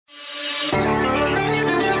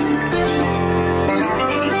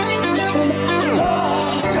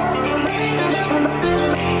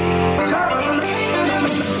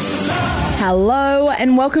Hello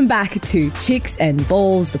and welcome back to Chicks and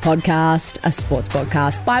Balls, the podcast, a sports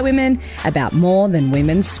podcast by women about more than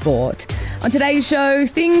women's sport. On today's show,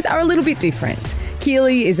 things are a little bit different.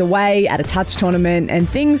 Keely is away at a touch tournament and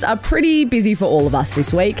things are pretty busy for all of us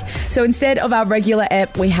this week. So instead of our regular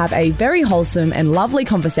ep, we have a very wholesome and lovely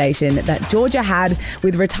conversation that Georgia had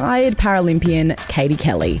with retired Paralympian Katie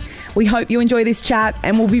Kelly. We hope you enjoy this chat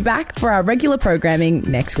and we'll be back for our regular programming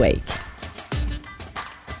next week.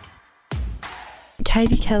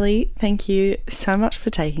 Katie Kelly, thank you so much for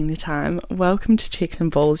taking the time. Welcome to Chicks and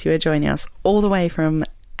Balls. You are joining us all the way from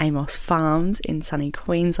Amos Farms in sunny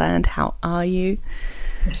Queensland. How are you?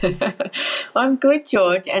 I'm good,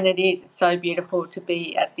 George, and it is so beautiful to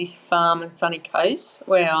be at this farm and sunny coast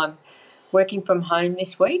where I'm working from home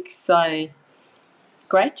this week. So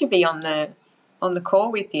great to be on the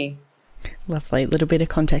call with you. Lovely. A little bit of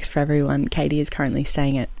context for everyone. Katie is currently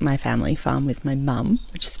staying at my family farm with my mum,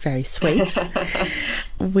 which is very sweet.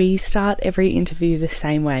 We start every interview the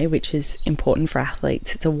same way, which is important for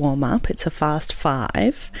athletes. It's a warm-up. It's a fast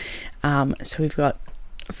five. So we've got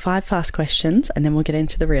 5 fast questions and then we'll get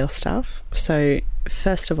into the real stuff. So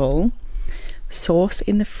first of all, sauce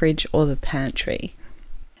in the fridge or the pantry?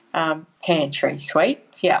 Pantry,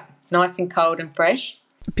 sweet. Yeah, nice and cold and fresh.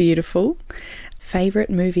 Beautiful. Favourite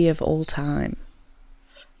movie of all time?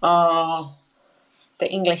 Oh, The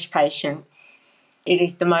English Patient. It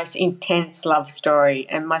is the most intense love story,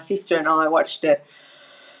 and my sister and I watched it,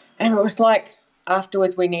 and it was like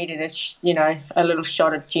afterwards we needed a little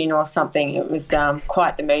shot of gin or something. It was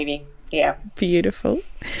quite the movie. Yeah. Beautiful.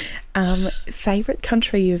 Favourite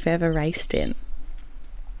country you've ever raced in?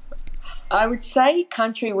 I would say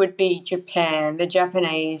country would be Japan. The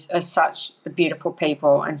Japanese are such beautiful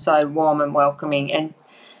people and so warm and welcoming. And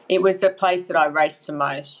it was the place that I raced the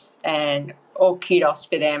most, and all kudos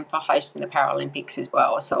for them for hosting the Paralympics as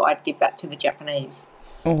well. So I'd give that to the Japanese.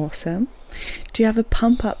 Awesome. Do you have a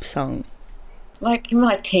pump-up song? Like in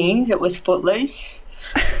my teens, it was Footloose.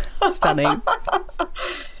 Stunning.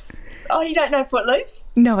 Oh, you don't know Footloose?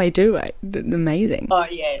 No, I do. Amazing. Oh,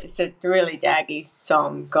 yeah, it's a really daggy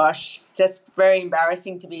song. Gosh, that's very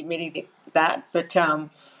embarrassing to be admitting that. But,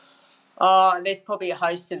 there's probably a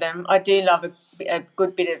host of them. I do love a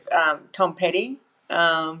good bit of Tom Petty.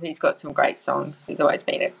 He's got some great songs. He's always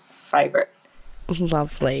been a favourite.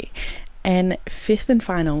 Lovely. And fifth and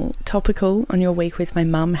final, topical on your week with my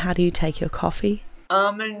mum, how do you take your coffee?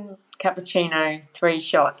 Almond cappuccino, 3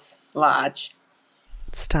 shots, large.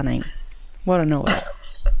 Stunning. What an order.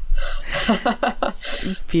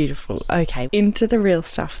 Beautiful. Okay, into the real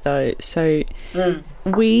stuff though. So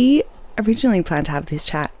we originally planned to have this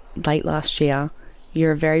chat late last year.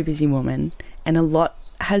 You're a very busy woman and a lot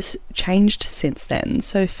has changed since then.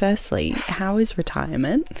 So firstly, how is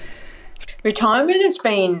retirement? Retirement has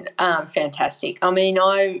been fantastic. I mean,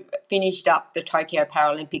 I finished up the Tokyo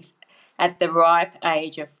Paralympics at the ripe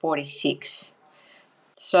age of 46.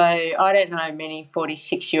 So I don't know many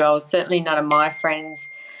 46-year-olds, certainly none of my friends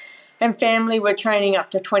and family were training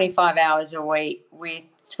up to 25 hours a week with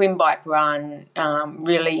swim, bike, run,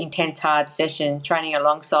 really intense, hard session, training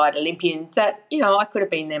alongside Olympians that, I could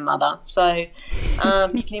have been their mother. So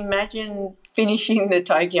you can imagine finishing the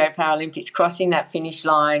Tokyo Paralympics, crossing that finish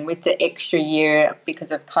line with the extra year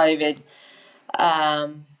because of COVID.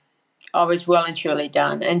 I was well and truly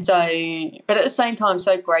done. And so, but at the same time,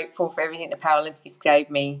 so grateful for everything the Paralympics gave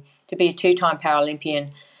me, to be a 2-time Paralympian,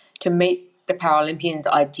 to meet the Paralympians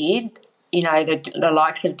I did, the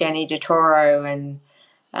likes of Danny DeToro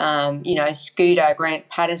and, Scooter, Grant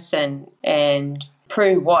Patterson and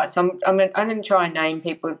Prue Watts. I'm going to try and name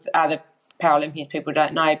people, other Paralympians people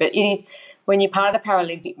don't know, but it is, when you're part of the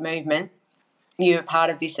Paralympic movement, you're part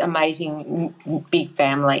of this amazing big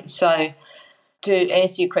family. So, to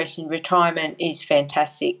answer your question, retirement is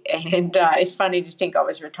fantastic, and it's funny to think I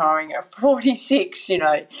was retiring at 46,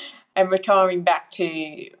 and retiring back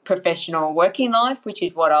to professional working life, which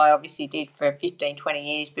is what I obviously did for 15,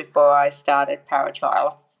 20 years before I started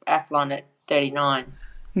para-triathlon at 39.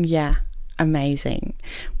 Yeah, amazing.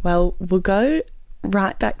 Well, we'll go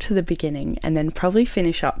right back to the beginning and then probably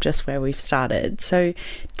finish up just where we've started. So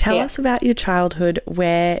tell us about your childhood.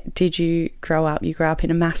 Where did you grow up? You grew up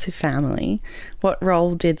in a massive family. What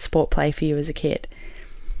role did sport play for you as a kid?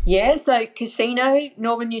 Yeah, so Casino,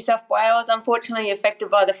 northern New South Wales, unfortunately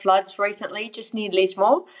affected by the floods recently, just near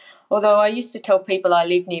Lismore. Although I used to tell people I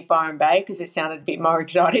lived near Byron Bay because it sounded a bit more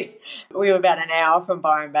exotic. We were about an hour from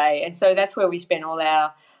Byron Bay, and so that's where we spent all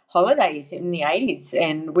our holidays in the 80s,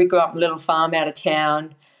 and we grew up in a little farm out of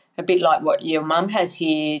town, a bit like what your mum has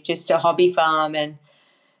here, just a hobby farm, and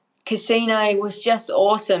Casino was just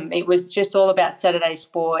awesome. It was just all about Saturday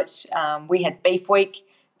sports. We had Beef Week.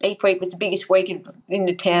 Beef Week was the biggest week in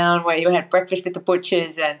the town, where you had breakfast with the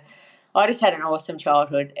butchers, and I just had an awesome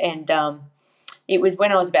childhood. And it was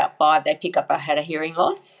when I was about 5, they picked up I had a hearing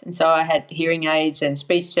loss, and so I had hearing aids and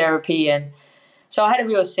speech therapy, and so I had a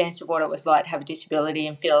real sense of what it was like to have a disability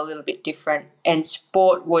and feel a little bit different. And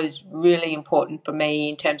sport was really important for me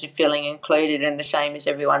in terms of feeling included and the same as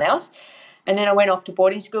everyone else. And then I went off to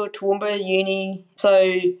boarding school, Toowoomba, uni.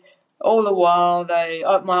 So all the while,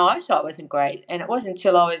 though, my eyesight wasn't great. And it wasn't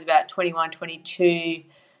until I was about 21, 22,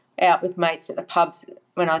 out with mates at the pubs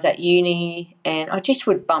when I was at uni, and I just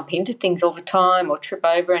would bump into things all the time or trip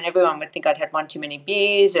over, and everyone would think I'd had one too many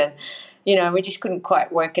beers, and, you know, we just couldn't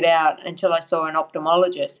quite work it out until I saw an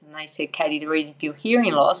ophthalmologist, and they said, Katie, the reason for your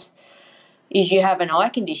hearing loss is you have an eye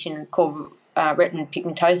condition called retinal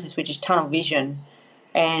pigmentosis, which is tunnel vision,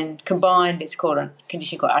 and combined it's called a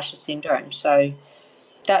condition called Usher syndrome. So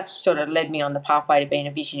that sort of led me on the pathway to being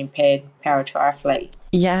a vision impaired paratriathlete.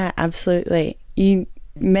 Yeah, absolutely. You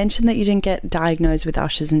mentioned that you didn't get diagnosed with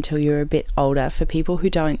Usher's until you were a bit older. For people who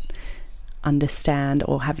don't understand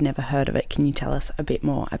or have never heard of it, can you tell us a bit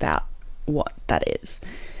more about what that is?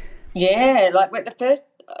 Yeah, like the first,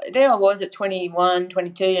 there I was at 21,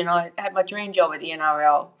 22, and I had my dream job at the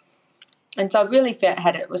NRL. And so I really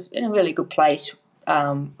it was in a really good place,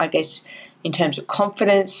 I guess, in terms of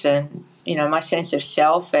confidence and, you know, my sense of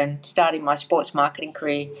self, and starting my sports marketing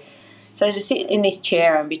career. So to sit in this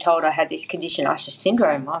chair and be told I had this condition, Usher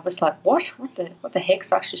syndrome, I was like, what? What the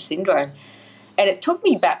heck's Usher syndrome? And it took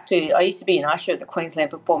me back to, I used to be an usher at the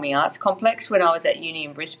Queensland Performing Arts Complex when I was at uni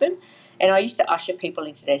in Brisbane, and I used to usher people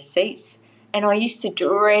into their seats. And I used to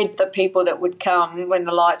dread the people that would come when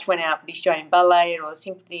the lights went out for the Australian Ballet or the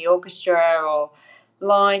Symphony Orchestra or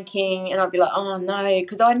Lion King, and I'd be like, oh no,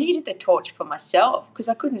 because I needed the torch for myself because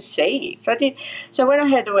I couldn't see. So when I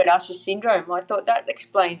heard the word Usher syndrome, I thought that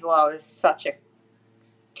explains why I was such a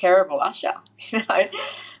terrible usher, you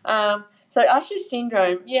know. So Usher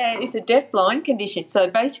syndrome, yeah, it's a deaf-blind condition. So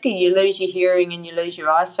basically you lose your hearing and you lose your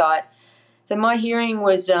eyesight. So my hearing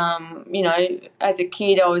was, you know, as a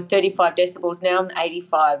kid I was 35 decibels. Now I'm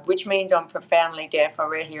 85, which means I'm profoundly deaf. I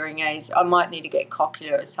wear hearing aids. I might need to get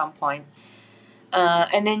cochlear at some point.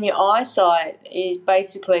 And then your eyesight is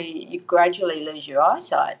basically you gradually lose your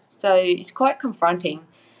eyesight. So it's quite confronting.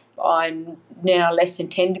 I'm now less than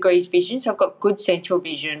 10 degrees vision, so I've got good central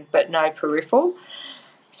vision but no peripheral.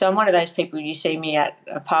 So I'm one of those people you see me at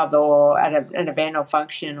a pub or at an event or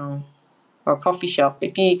function or a coffee shop.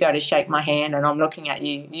 If you go to shake my hand and I'm looking at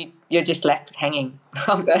you, you're just left hanging.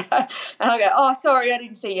 And I go, oh, sorry, I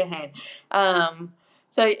didn't see your hand.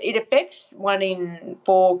 So it affects 1 in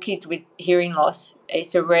 4 kids with hearing loss.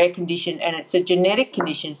 It's a rare condition and it's a genetic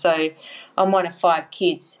condition. So I'm one of 5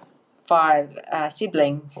 kids, 5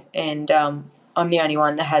 siblings, and I'm the only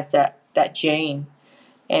one that has that gene.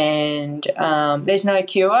 And there's no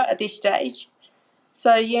cure at this stage.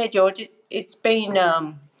 So, yeah, George, it's been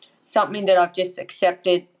something that I've just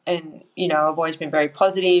accepted, and, you know, I've always been very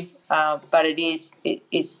positive, but it's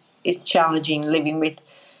challenging living with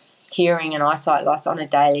hearing and eyesight loss on a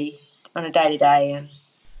day-to-day, and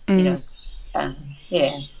you know,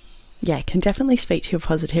 yeah. Yeah, I can definitely speak to your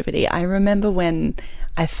positivity. I remember when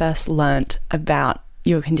I first learnt about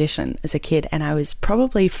your condition as a kid, and I was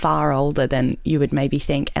probably far older than you would maybe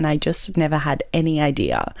think, and I just never had any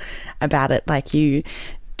idea about it. Like, you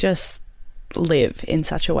just live in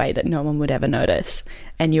such a way that no one would ever notice,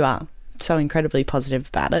 and you are so incredibly positive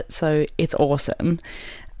about it, so it's awesome.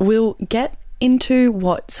 We'll get into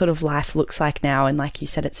what sort of life looks like now, and like you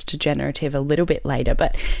said, it's degenerative a little bit later,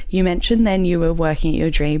 but you mentioned then you were working at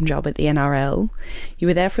your dream job at the NRL. You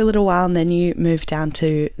were there for a little while and then you moved down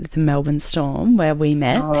to the Melbourne Storm where we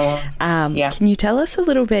met. Yeah. Can you tell us a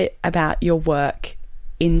little bit about your work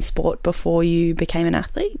in sport before you became an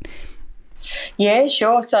athlete? Yeah,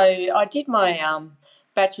 sure. So I did my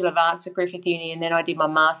Bachelor of Arts at Griffith Uni, and then I did my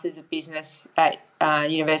Masters of Business at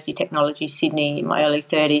University of Technology, Sydney, in my early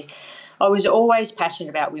 30s. I was always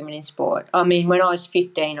passionate about women in sport. I mean, when I was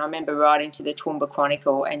 15, I remember writing to the Toowoomba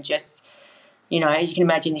Chronicle and just, you know, you can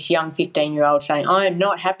imagine this young 15-year-old saying, I am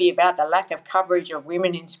not happy about the lack of coverage of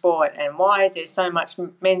women in sport and why there's so much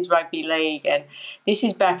men's rugby league. And this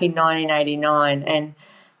is back in 1989. And,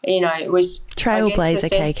 you know, it was...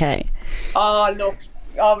 Trailblazer KK. Oh, look,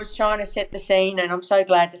 I was trying to set the scene, and I'm so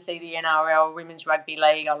glad to see the NRL, Women's Rugby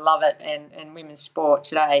League. I love it, and women's sport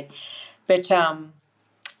today. But...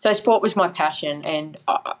 So sport was my passion, and,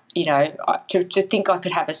 you know, to think I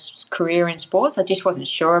could have a career in sports, I just wasn't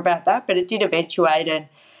sure about that, but it did eventuate, and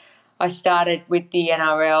I started with the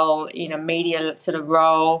NRL in a media sort of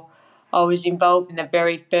role, I was involved in the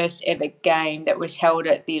very first ever game that was held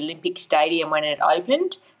at the Olympic Stadium when it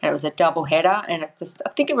opened, and it was a double header, and I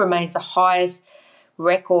think it remains the highest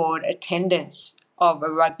record attendance of a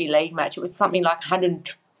rugby league match. It was something like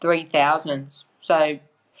 103,000. So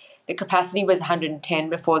the capacity was 110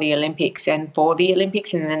 before the Olympics and for the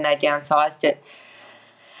Olympics, and then they downsized it.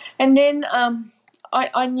 And then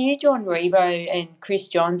I knew John Rebo and Chris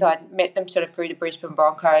Johns. I'd met them sort of through the Brisbane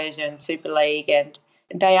Broncos and Super League, and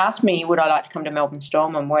they asked me would I like to come to Melbourne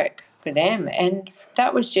Storm and work for them, and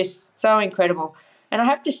that was just so incredible. And I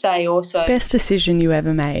have to say also... Best decision you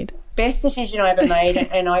ever made. Best decision I ever made,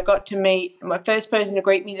 and I got to meet... My first person to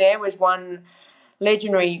greet me there was one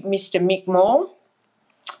legendary Mr. Mick Moore.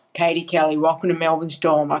 Katie Kelly, welcome to Melbourne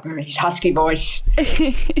Storm. I can remember his husky voice.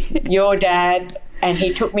 Your dad, and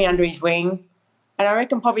he took me under his wing. And I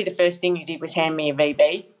reckon probably the first thing he did was hand me a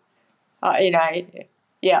VB.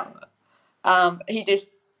 He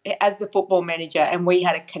just, as the football manager, and we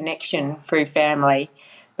had a connection through family,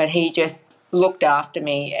 but he just looked after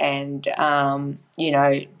me, and,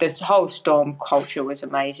 this whole Storm culture was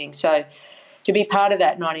amazing. So to be part of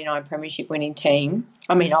that 99 premiership winning team,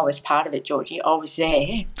 I mean, I was part of it, Georgie. I was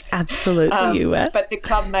there. Absolutely, you were. But the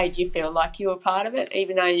club made you feel like you were part of it,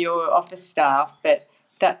 even though you were office staff, but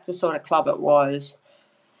that's the sort of club it was.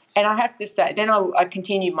 And I have to say, then I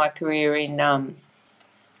continued my career in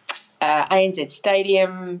ANZ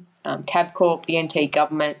Stadium, Tabcorp, the NT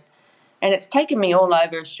government, and it's taken me all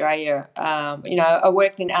over Australia. I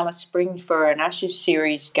worked in Alice Springs for an Ashes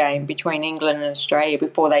series game between England and Australia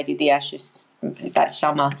before they did the Ashes that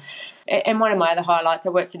summer. And one of my other highlights, I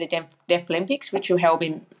worked for the Deaf Olympics, which were held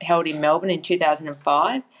in Melbourne in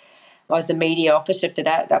 2005. I was the media officer for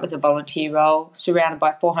that. That was a volunteer role, surrounded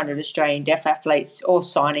by 400 Australian deaf athletes, all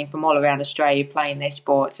signing from all around Australia, playing their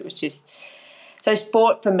sports. It was just... So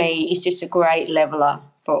sport for me is just a great leveller,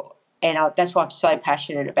 that's why I'm so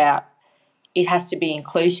passionate about. It has to be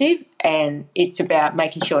inclusive, and it's about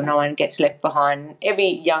making sure no one gets left behind. Every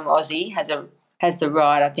young Aussie has the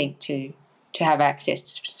right, I think, to have access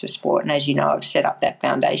to sport. And as you know, I've set up that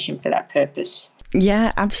foundation for that purpose.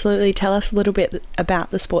 Yeah, absolutely. Tell us a little bit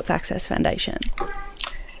about the Sports Access Foundation.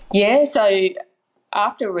 Yeah, so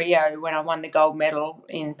after Rio, when I won the gold medal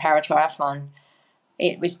in paratriathlon,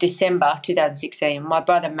 it was December 2016. My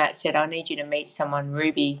brother Matt said, I need you to meet someone,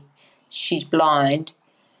 Ruby. She's blind.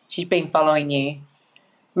 She's been following you.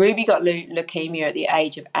 Ruby got leukemia at the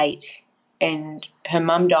age of 8, and her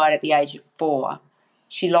mum died at the age of 4.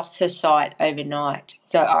 She lost her sight overnight.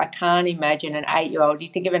 So I can't imagine an 8-year-old. You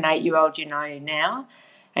think of an 8-year-old you know now,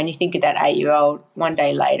 and you think of that 8-year-old one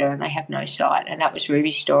day later and they have no sight. And that was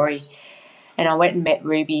Ruby's story. And I went and met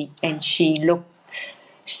Ruby, and she looked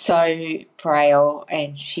so frail,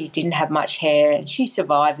 and she didn't have much hair, and she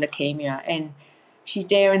survived leukemia. And she's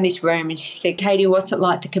there in this room, and she said, Katie, what's it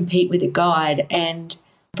like to compete with a guide? And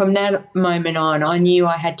from that moment on, I knew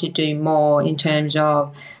I had to do more in terms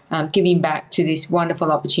of giving back to this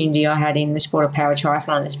wonderful opportunity I had in the sport of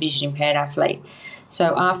paratriathlon as a vision impaired athlete.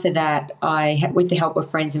 So after that, I, with the help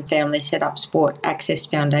of friends and family, set up Sport Access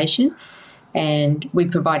Foundation, and we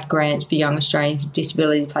provide grants for young Australians with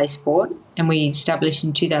disability to play sport. And we established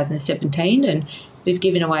in 2017, and we've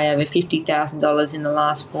given away over $50,000 in the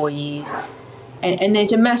last 4 years. And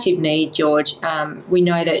there's a massive need, George. We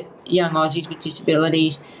know that young Aussies with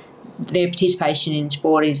disabilities, their participation in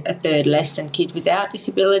sport is a third less than kids without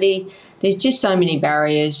disability. There's just so many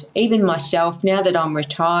barriers. Even myself, now that I'm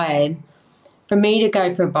retired, for me to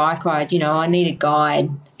go for a bike ride, I need a guide,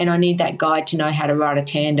 and I need that guide to know how to ride a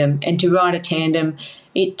tandem. And to ride a tandem,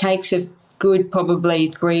 it takes a good probably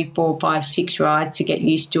 3, 4, 5, 6 rides to get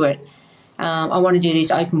used to it. I want to do this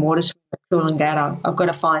open water swim at Coolangatta. I've got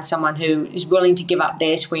to find someone who is willing to give up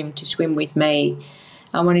their swim to swim with me.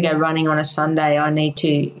 I want to go running on a Sunday. I need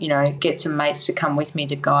to, get some mates to come with me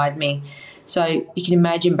to guide me. So you can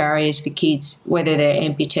imagine barriers for kids, whether they're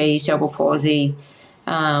amputees, cerebral palsy,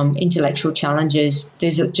 intellectual challenges.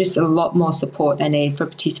 There's just a lot more support they need for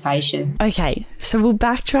participation. Okay, so we'll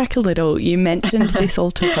backtrack a little. You mentioned this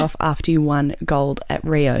all took off after you won gold at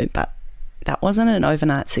Rio, but that wasn't an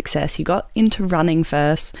overnight success. You got into running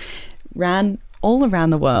first, ran all around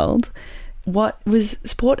the world. What was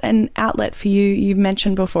sport an outlet for you? You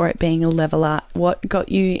mentioned before it being a leveller. What got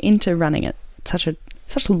you into running at such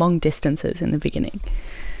long distances in the beginning?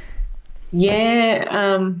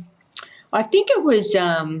 Yeah, I think it was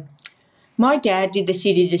my dad did the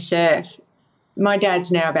City to Surf. My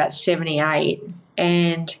dad's now about 78,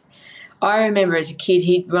 and I remember as a kid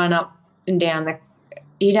he'd run up and down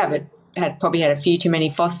he'd probably had a few too many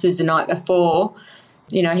Fosters the night before.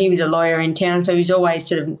 He was a lawyer in town, so he was always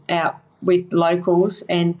sort of out with locals,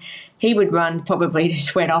 and he would run probably to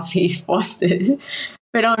sweat off his fosters.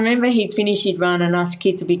 But I remember he'd run and us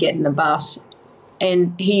kids would be getting the bus.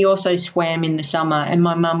 And he also swam in the summer, and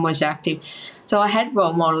my mum was active. So I had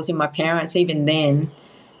role models in my parents even then.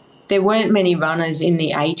 There weren't many runners in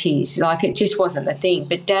the 80s. Like, it just wasn't the thing.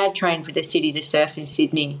 But Dad trained for the City to Surf in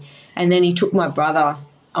Sydney, and then he took my brother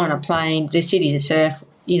on a plane, the City to Surf.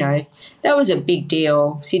 You know, that was a big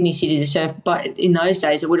deal, Sydney City to Surf. But in those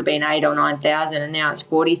days, it would have been 8,000 or 9,000, and now it's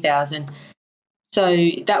 40,000. So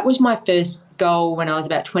that was my first goal when I was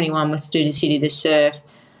about 21, was to do the City to Surf.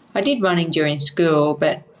 I did running during school,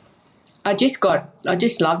 but I just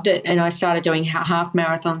loved it, and I started doing half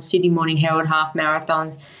marathons, Sydney Morning Herald half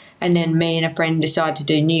marathons, and then me and a friend decided to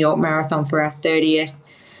do New York Marathon for our 30th.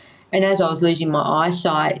 And as I was losing my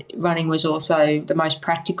eyesight, running was also the most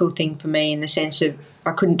practical thing for me, in the sense of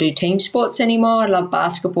I couldn't do team sports anymore. I love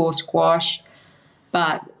basketball, squash,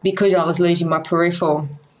 but because I was losing my peripheral,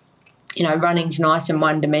 you know, running's nice and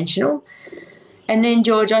one-dimensional. And then,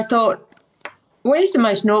 George, I thought, where's the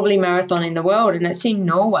most northerly marathon in the world? And it's in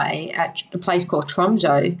Norway at a place called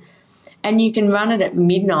Tromsø, and you can run it at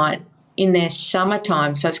midnight in their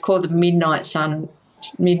summertime. So it's called the Midnight Sun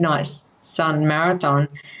Marathon,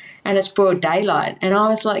 and it's broad daylight. And I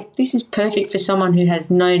was like, this is perfect for someone who has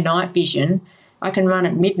no night vision. I can run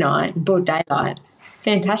at midnight in broad daylight.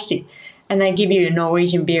 Fantastic. And they give you a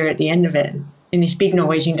Norwegian beer at the end of it in this big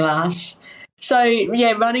Norwegian glass. So,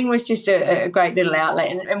 yeah, running was just a great little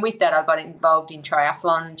outlet. And with that, I got involved in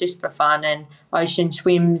triathlon just for fun, and ocean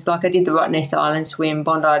swims. Like, I did the Rottnest Island swim,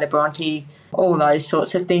 Bondi to Bronte, all those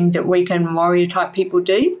sorts of things that weekend warrior type people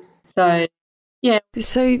do. So, yeah.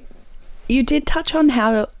 So you did touch on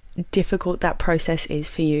how difficult that process is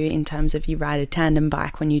for you, in terms of you ride a tandem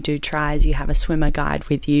bike when you do tries, you have a swimmer guide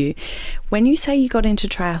with you. When you say you got into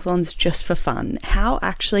triathlons just for fun, how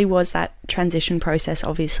actually was that transition process?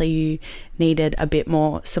 Obviously you needed a bit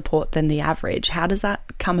more support than the average. How does that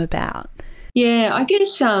come about? Yeah, I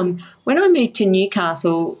guess when I moved to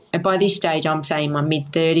Newcastle, by this stage I'm saying my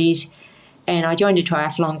mid-30s, and I joined a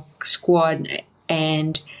triathlon squad,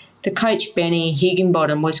 and the coach, Benny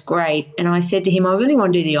Higginbottom, was great. And I said to him, I really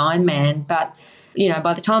want to do the Ironman, but, you know,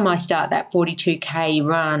 by the time I start that 42K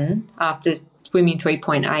run, after swimming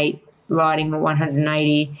 3.8, riding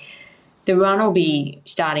 180, the run will be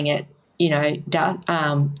starting at, you know,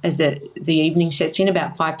 as the evening sets in,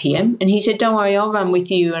 about 5 p.m. And he said, don't worry, I'll run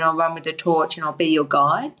with you, and I'll run with the torch, and I'll be your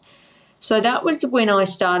guide. So that was when I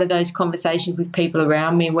started those conversations with people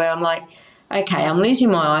around me, where I'm like, okay, I'm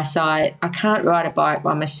losing my eyesight. I can't ride a bike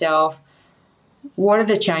by myself. What are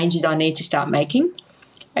the changes I need to start making?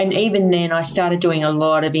 And even then, I started doing a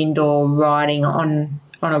lot of indoor riding on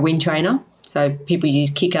a wind trainer. So people use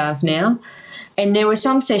kickers now. And there were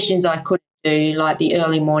some sessions I couldn't do, like the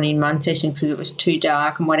early morning run session, because it was too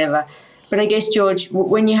dark and whatever. But I guess, George,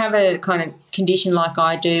 when you have a kind of condition like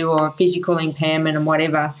I do, or a physical impairment and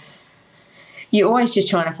whatever, you're always just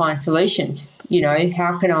trying to find solutions. You know,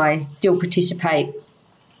 how can I still participate,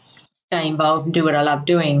 stay involved and do what I love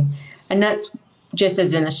doing? And that's just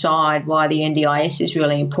as an aside why the NDIS is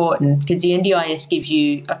really important, because the NDIS gives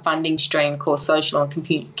you a funding stream called social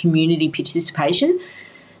and community participation.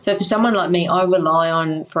 So for someone like me, I rely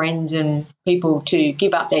on friends and people to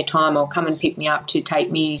give up their time or come and pick me up to take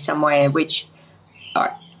me somewhere, which,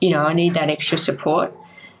 you know, I need that extra support.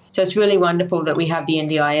 So it's really wonderful that we have the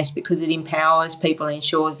NDIS, because it empowers people and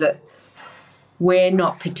ensures that we're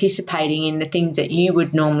not participating in the things that you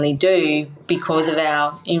would normally do because of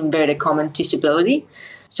our inverted comma disability.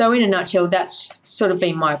 So in a nutshell, that's sort of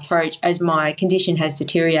been my approach as my condition has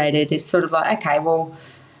deteriorated. It's sort of like, okay, well,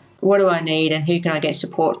 what do I need and who can I get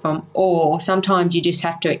support from? Or sometimes you just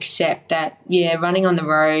have to accept that, yeah, running on the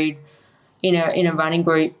road in a running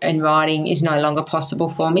group and riding is no longer possible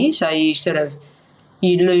for me. So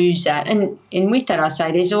you lose that. And with that, I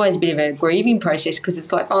say there's always a bit of a grieving process, because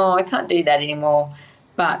it's like, oh, I can't do that anymore.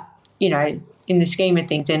 But, you know, in the scheme of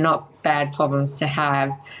things, they're not bad problems to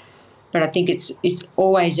have. But I think it's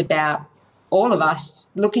always about all of us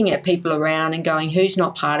looking at people around and going, who's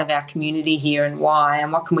not part of our community here and why,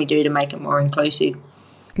 and what can we do to make it more inclusive?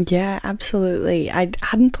 Yeah, absolutely. I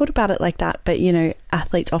hadn't thought about it like that, but, you know,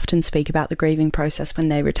 athletes often speak about the grieving process when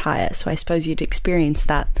they retire. So I suppose you'd experience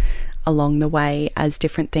that along the way as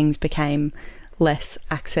different things became less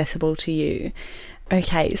accessible to you.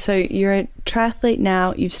 Okay, so you're a triathlete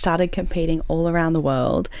now, you've started competing all around the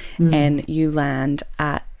world, and you land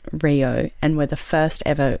at Rio and were the first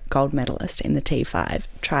ever gold medalist in the T5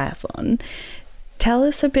 triathlon. Tell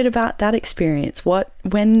us a bit about that experience.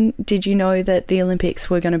 When did you know that the Olympics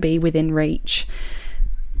were going to be within reach?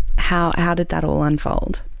 How did that all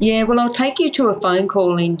unfold? Yeah, well, I'll take you to a phone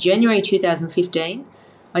call in January 2015.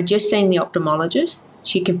 I'd just seen the ophthalmologist.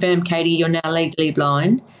 She confirmed, Katie, you're now legally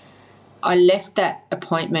blind. I left that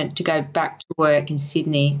appointment to go back to work in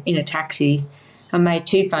Sydney in a taxi. I made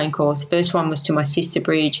 2 phone calls. First one was to my sister,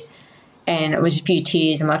 Bridge, and it was a few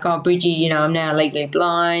tears. I'm like, oh, Bridgie, I'm now legally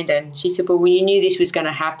blind. And she said, well, you knew this was going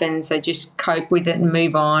to happen, so just cope with it and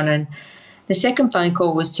move on. And the second phone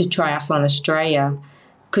call was to Triathlon Australia,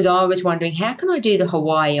 because I was wondering, how can I do the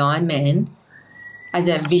Hawaii Ironman as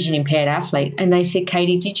a vision-impaired athlete? And they said,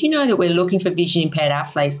 Katie, did you know that we're looking for vision-impaired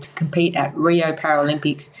athletes to compete at Rio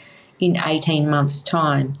Paralympics in 18 months'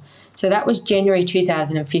 time? So that was January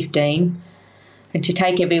 2015. And to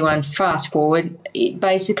take everyone fast forward,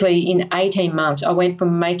 basically in 18 months, I went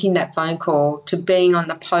from making that phone call to being on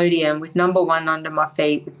the podium with number 1 under my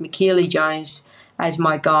feet, with McKeely Jones as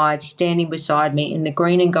my guide, standing beside me in the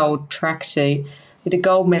green and gold tracksuit with a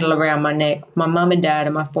gold medal around my neck. My mum and dad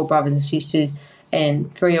and my 4 brothers and sisters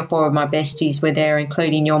and 3 or 4 of my besties were there,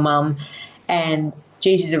 including your mum, and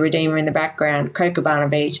Jesus the Redeemer in the background, Copacabana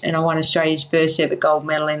Beach, and I won Australia's first ever gold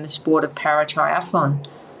medal in the sport of para-triathlon.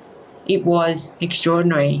 It was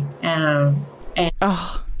extraordinary, and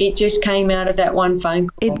it just came out of that one phone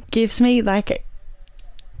call. It gives me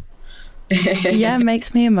it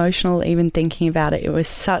makes me emotional even thinking about it. It was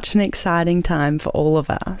such an exciting time for all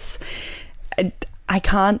of us. I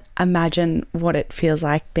can't imagine what it feels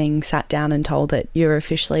like being sat down and told that you're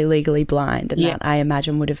officially legally blind, and that I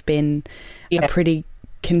imagine would have been a pretty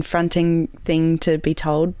confronting thing to be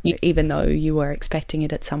told, even though you were expecting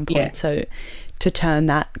it at some point. So to turn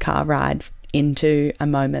that car ride into a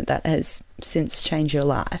moment that has since changed your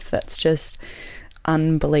life, that's just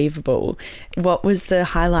unbelievable. What was the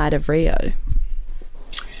highlight of Rio?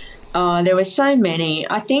 There were so many.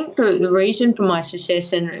 I think the reason for my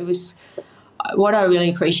success, and it was what I really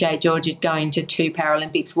appreciate, Georgia, going to 2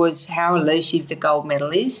 Paralympics, was how elusive the gold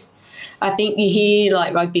medal is. I think you hear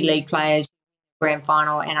like rugby league players grand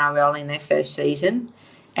final NRL in their first season,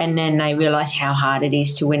 and then they realise how hard it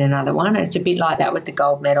is to win another one. It's a bit like that with the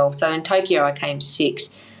gold medal. So in Tokyo I came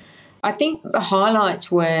 6th. I think the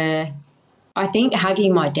highlights were,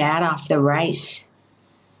 hugging my dad after the race.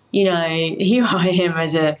 Here I am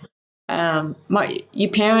as your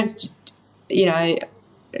parents,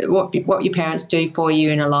 what your parents do for you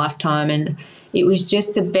in a lifetime, and it was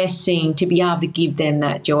just the best thing to be able to give them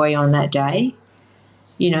that joy on that day.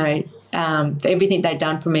 Everything they'd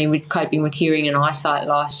done for me with coping with hearing and eyesight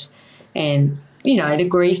loss, and the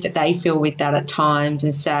grief that they feel with that at times,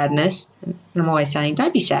 and sadness. And I'm always saying,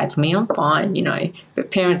 don't be sad for me, I'm fine,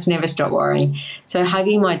 but parents never stop worrying. So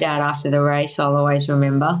hugging my dad after the race, I'll always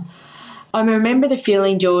remember. I remember the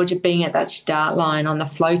feeling, George, of being at that start line on the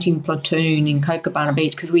floating platoon in Copacabana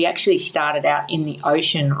Beach, because we actually started out in the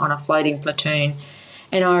ocean on a floating platoon.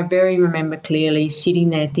 And I remember clearly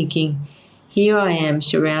sitting there thinking, here I am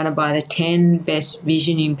surrounded by the 10 best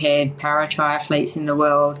vision-impaired para-triathletes in the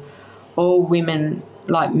world, all women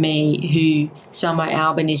like me who some are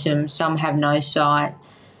albinism, some have no sight,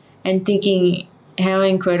 and thinking how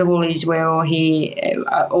incredible it is we're all here,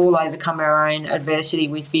 all overcome our own adversity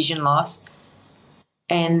with vision loss.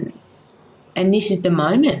 And this is the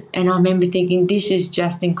moment. And I remember thinking, this is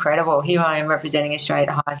just incredible. Here I am representing Australia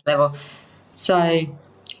at the highest level. So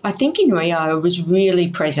I think in Rio I was really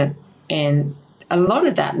present, and a lot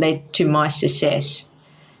of that led to my success.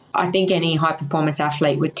 I think any high-performance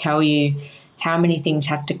athlete would tell you how many things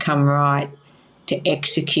have to come right to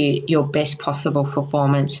execute your best possible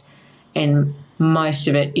performance, and most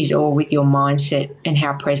of it is all with your mindset and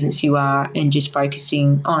how present you are, and just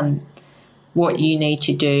focusing on what you need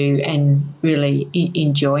to do and really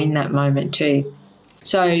enjoying that moment too.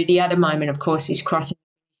 So the other moment, of course, is crossing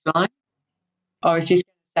the line. I was just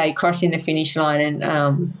going to say crossing the finish line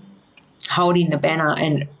and holding the banner,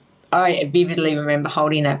 and I vividly remember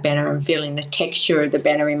holding that banner and feeling the texture of the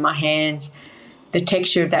banner in my hands, the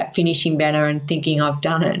texture of that finishing banner, and thinking I've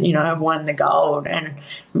done it, I've won the gold. And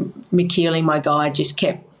McKeely, my guide, just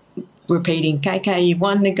kept repeating, KK, you've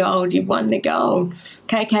won the gold, you've won the gold.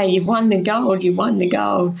 KK, you've won the gold, you've won the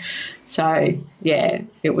gold. So, yeah,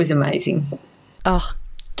 it was amazing. Oh,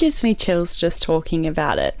 gives me chills just talking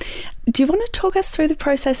about it. Do you want to talk us through the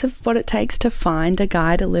process of what it takes to find a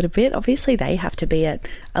guide a little bit? Obviously, they have to be at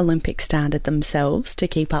Olympic standard themselves to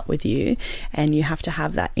keep up with you, and you have to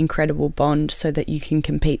have that incredible bond so that you can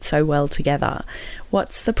compete so well together.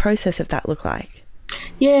 What's the process of that look like?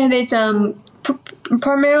 Yeah, there's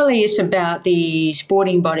primarily it's about the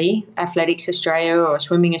sporting body, Athletics Australia or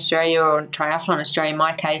Swimming Australia or Triathlon Australia, in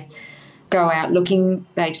my case, go out looking.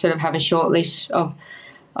 They sort of have a short list of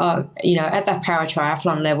at the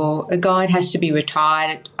para-triathlon level, a guide has to be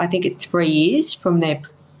retired, I think it's 3 years from their,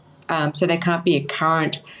 so they can't be a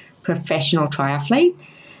current professional triathlete.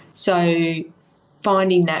 So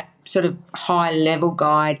finding that sort of high-level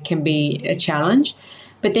guide can be a challenge.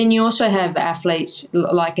 But then you also have athletes,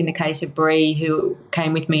 like in the case of Bree, who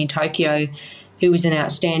came with me in Tokyo, who was an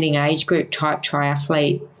outstanding age group type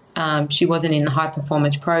triathlete. She wasn't in the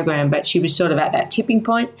high-performance program, but she was sort of at that tipping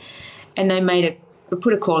point, and they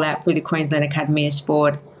put a call out through the Queensland Academy of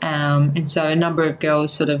Sport, and so a number of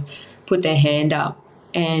girls sort of put their hand up.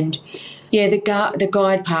 And yeah, the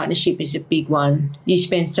guide partnership is a big one. You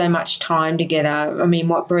spend so much time together. I mean,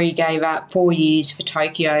 what Bree gave up 4 years for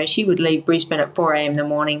Tokyo, she would leave Brisbane at 4 a.m. in the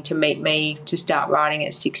morning to meet me to start riding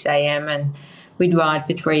at 6 a.m. and we'd ride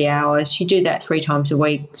for 3 hours. She'd do that 3 times a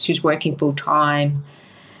week. She was working full time.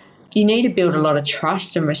 You need to build a lot of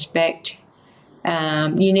trust and respect.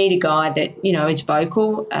 You need a guide that, is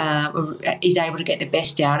vocal, is able to get the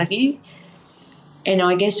best out of you. And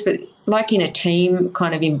I guess, like in a team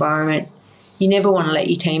kind of environment, you never want to let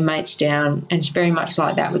your teammates down, and it's very much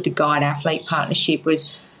like that with the guide-athlete partnership.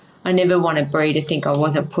 I never wanted Bree to think I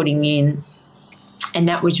wasn't putting in, and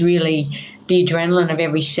that was really the adrenaline of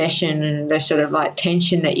every session and the sort of like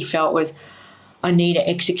tension that you felt was, I need to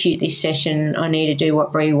execute this session, I need to do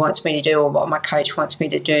what Bree wants me to do or what my coach wants me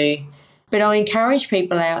to do. But I encourage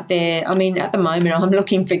people out there, I mean, at the moment I'm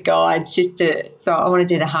looking for guides so I want to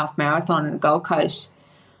do the half marathon in the Gold Coast.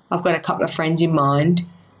 I've got a couple of friends in mind,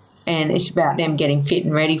 and it's about them getting fit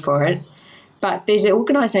and ready for it. But there's an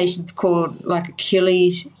organisation called like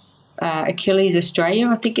Achilles Australia,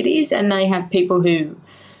 I think it is, and they have people who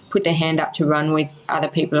put their hand up to run with other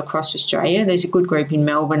people across Australia. There's a good group in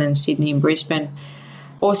Melbourne and Sydney and Brisbane.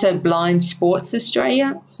 Also Blind Sports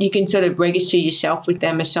Australia. You can sort of register yourself with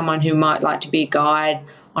them as someone who might like to be a guide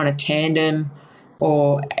on a tandem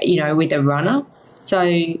or, with a runner. So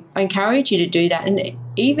I encourage you to do that. And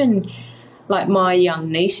even like my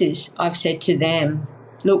young nieces, I've said to them,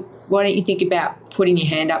 look, why don't you think about putting your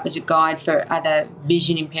hand up as a guide for other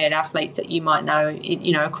vision impaired athletes that you might know,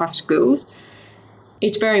 across schools.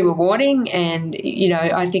 It's very rewarding, and,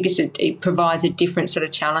 I think it provides a different sort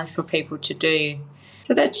of challenge for people to do.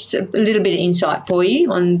 So that's a little bit of insight for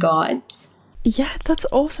you on guides. Yeah, that's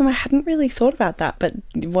awesome. I hadn't really thought about that, but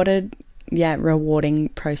what a rewarding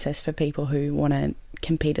process for people who want to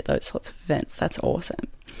compete at those sorts of events. That's awesome.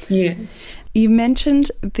 Yeah. You mentioned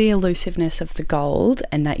the elusiveness of the gold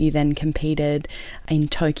and that you then competed in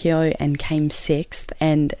Tokyo and came 6th,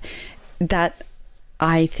 and that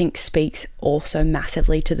I think speaks also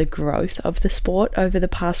massively to the growth of the sport over the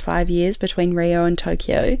past 5 years between Rio and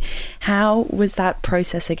Tokyo. How was that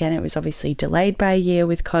process again? It was obviously delayed by a year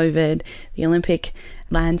with COVID. The Olympic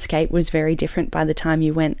landscape was very different by the time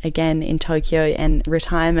you went again in Tokyo, and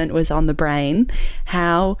retirement was on the brain.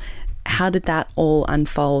 How did that all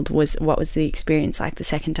unfold? What was the experience like the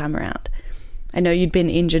second time around? I know you'd been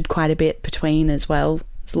injured quite a bit between as well.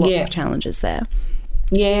 There's lots of challenges there.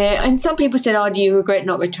 Yeah, and some people said, do you regret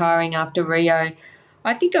not retiring after Rio?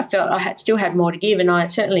 I think I felt I still had more to give, and I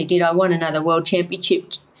certainly did. I won another World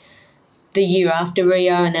Championship the year after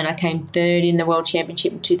Rio, and then I came 3rd in the World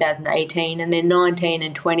Championship in 2018, and then 19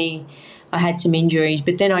 and 20 I had some injuries,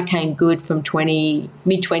 but then I came good from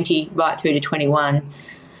mid-20 right through to 21.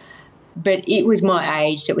 But it was my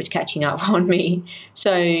age that was catching up on me.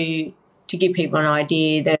 So to give people an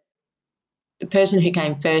idea, that the person who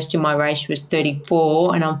came first in my race was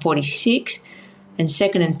 34 and I'm 46, and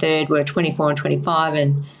second and third were 24 and 25.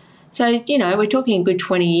 And so, we're talking a good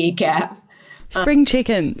 20-year gap. Spring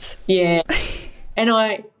chickens. Yeah. And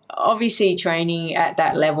I obviously training at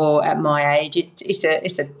that level at my age,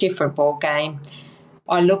 it's a different ball game.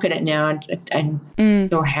 I look at it now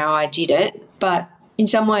and know how I did it. But in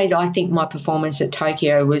some ways, I think my performance at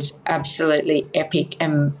Tokyo was absolutely epic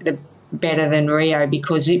and better than Rio,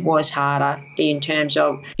 because it was harder in terms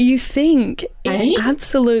of... You think? It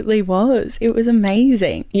absolutely was. It was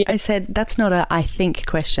amazing. Yeah. I said, that's not a I think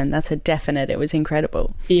question. That's a definite. It was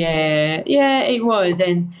incredible. Yeah, it was.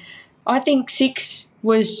 And I think 6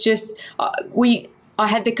 was just... I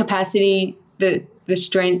had the capacity, the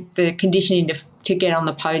strength, the conditioning to get on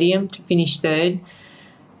the podium, to finish 3rd.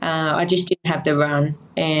 I just didn't have the run.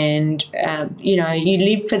 And, you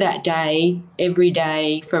live for that day, every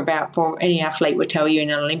day, for any athlete would tell you in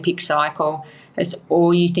an Olympic cycle. That's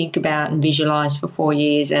all you think about and visualise for 4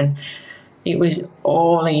 years. And it was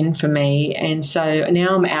all in for me. And so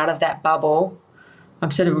now I'm out of that bubble. I'm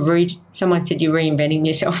sort of someone said you're reinventing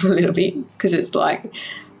yourself a little bit, because it's like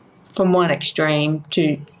from one extreme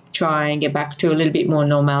to try and get back to a little bit more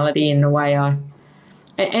normality in the way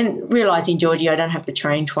and realising, Georgie, I don't have to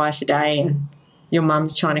train twice a day, and your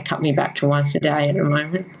mum's trying to cut me back to once a day at the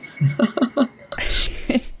moment.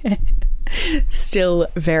 Still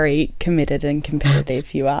very committed and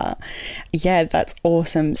competitive you are. Yeah, that's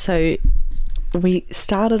awesome. So we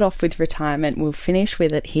started off with retirement. We'll finish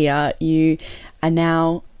with it here. You are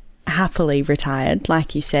now happily retired,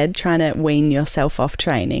 like you said, trying to wean yourself off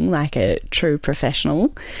training like a true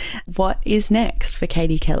professional. What is next for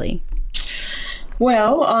Katie Kelly?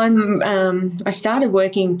 Well, I started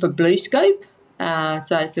working for BlueScope.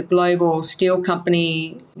 So it's a global steel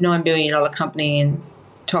company, $9 billion company, and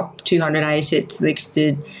top 200 ASX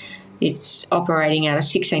listed. It's operating out of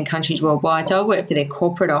 16 countries worldwide. So I work for their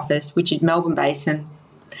corporate office, which is Melbourne-based, and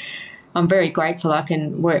I'm very grateful I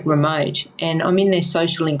can work remote. And I'm in their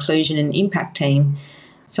social inclusion and impact team.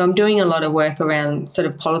 So I'm doing a lot of work around sort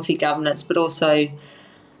of policy governance, but also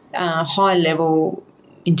high level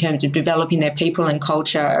in terms of developing their people and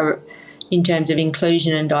culture, in terms of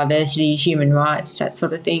inclusion and diversity, human rights, that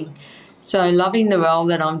sort of thing. So loving the role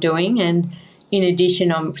that I'm doing. And in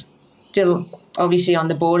addition, I'm still obviously on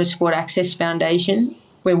the board of Sport Access Foundation.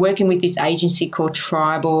 We're working with this agency called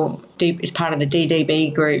Tribal, it's part of the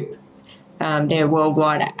DDB group. They're a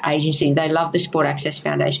worldwide agency. They love the Sport Access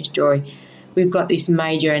Foundation story. We've got this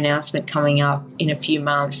major announcement coming up in a few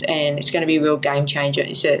months, and it's going to be a real game changer.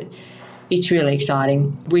 It's really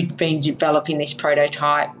exciting. We've been developing this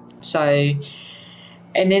prototype. So,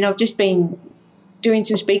 and then I've just been doing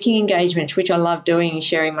some speaking engagements, which I love doing,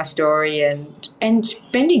 sharing my story and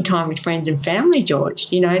spending time with friends and family,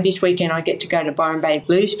 George. You know, this weekend I get to go to Byron Bay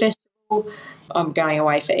Blues Festival. I'm going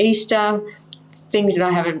away for Easter, things that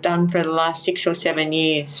I haven't done for the last 6 or 7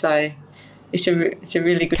 years. So it's a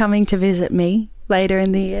really good... Coming to visit me later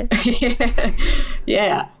in the year.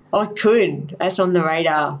 Yeah, I could. That's on the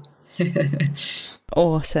radar.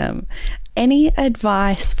 Awesome. Any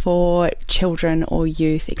advice for children or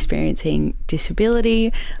youth experiencing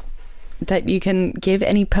disability that you can give?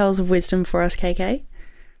 Any pearls of wisdom for us, KK?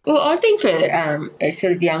 Well, I think for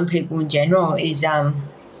sort of young people in general is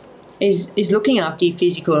looking after your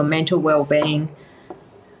physical and mental well-being.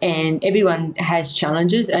 And everyone has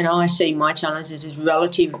challenges, and I see my challenges as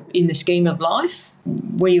relative in the scheme of life.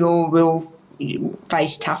 We all will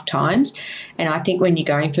face tough times, and I think when you're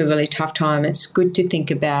going through a really tough time, it's good to think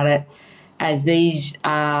about it as these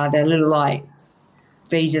are the little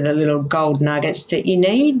gold nuggets that you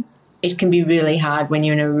need. It can be really hard when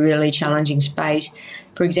you're in a really challenging space.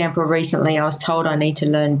 For example, recently I was told I need to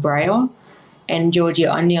learn Braille, and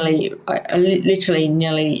Georgia, I literally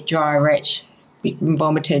nearly dry retched and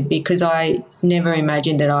vomited because I never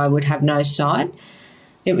imagined that I would have no sight.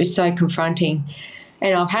 It was so confronting.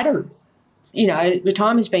 And I've had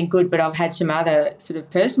retirement's been good, but I've had some other sort of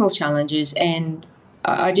personal challenges, and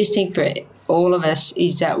I just think for all of us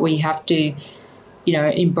is that we have to,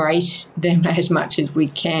 embrace them as much as we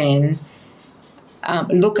can,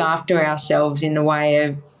 look after ourselves in the way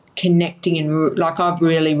of connecting, and like I've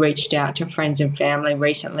really reached out to friends and family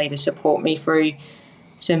recently to support me through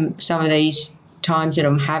some of these times that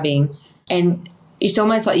I'm having. And it's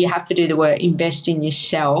almost like you have to do the work, invest in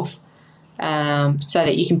yourself, so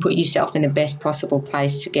that you can put yourself in the best possible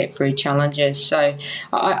place to get through challenges. So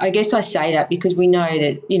I guess I say that because we know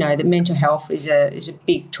that, that mental health is a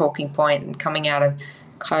big talking point, and coming out of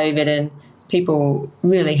COVID and people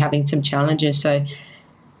really having some challenges. So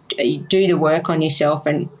do the work on yourself,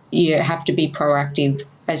 and you have to be proactive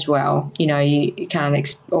as well. You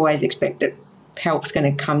can't always expect that help's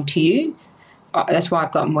going to come to you. That's why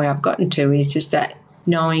I've gotten where I've gotten to, is just that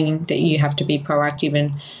knowing that you have to be proactive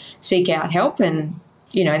and seek out help, and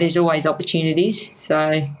there's always opportunities.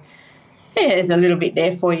 So yeah, there's a little bit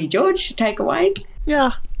there for you, George, to take away.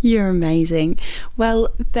 Yeah, you're amazing.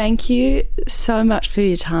 Well, thank you so much for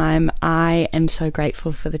your time. I am so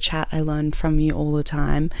grateful for the chat. I learn from you all the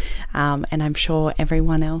time, and I'm sure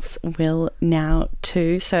everyone else will now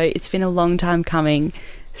too. So it's been a long time coming.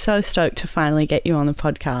 So stoked to finally get you on the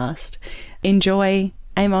podcast. Enjoy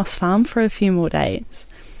Amos Farm for a few more days.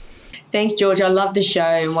 Thanks, George. I love the show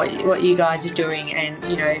and what you guys are doing,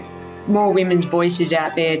 and more women's voices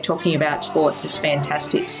out there talking about sports is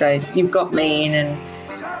fantastic. So you've got me in,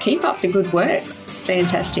 and keep up the good work.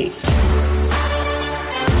 Fantastic.